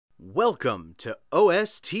Welcome to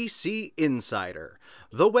OSTC Insider,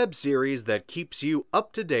 the web series that keeps you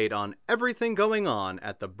up to date on everything going on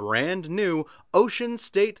at the brand new Ocean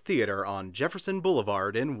State Theater on Jefferson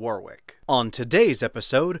Boulevard in Warwick. On today's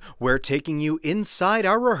episode, we're taking you inside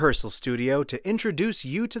our rehearsal studio to introduce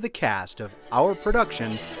you to the cast of our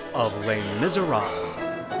production of Les Miserables.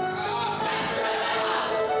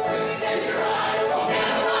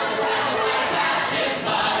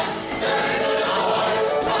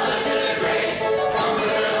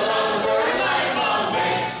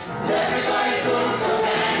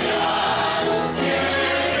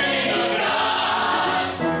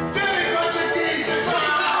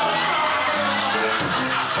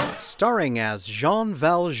 Starring as Jean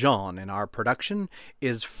Valjean in our production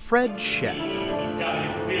is Fred Sheff. Got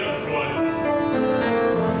his bit of good,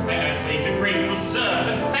 and I played the grateful serf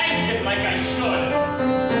and thanked him like I should.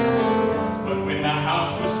 But when the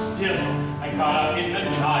house was still, I got up in the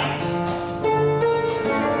night.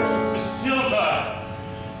 The silver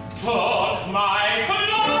took my flight.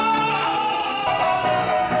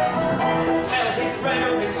 Tell his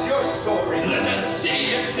relatives your story. Let us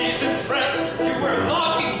see if he's impressed. You were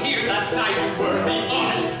lodging here last night. Were the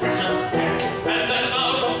honest bishop's guest, and then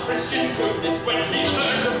out of Christian goodness when he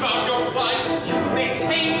learned about your plight. You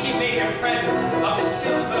maintain he made a present of the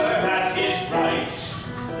silver. That is right.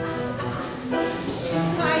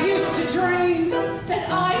 I used to dream that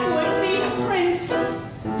I would be a prince.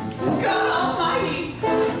 God Almighty,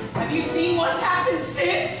 have you seen what's happened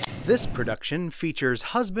since? This production features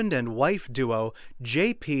husband and wife duo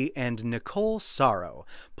JP and Nicole Sorrow,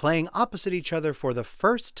 playing opposite each other for the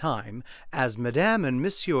first time as Madame and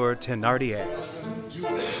Monsieur Thénardier.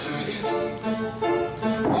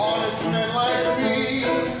 Honest men like me,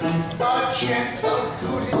 a gent of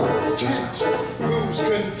good intent, who's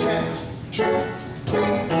content to be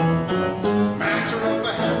master of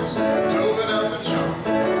the house, doling out the charm,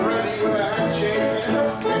 ready with a handshake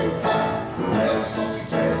and tell saucy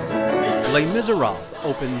tale. Les Miserables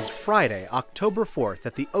opens Friday, October 4th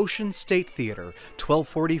at the Ocean State Theater,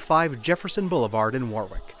 1245 Jefferson Boulevard in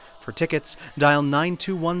Warwick. For tickets, dial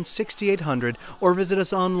 921-6800 or visit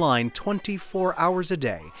us online 24 hours a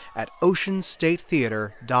day at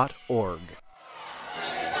oceanstatetheater.org.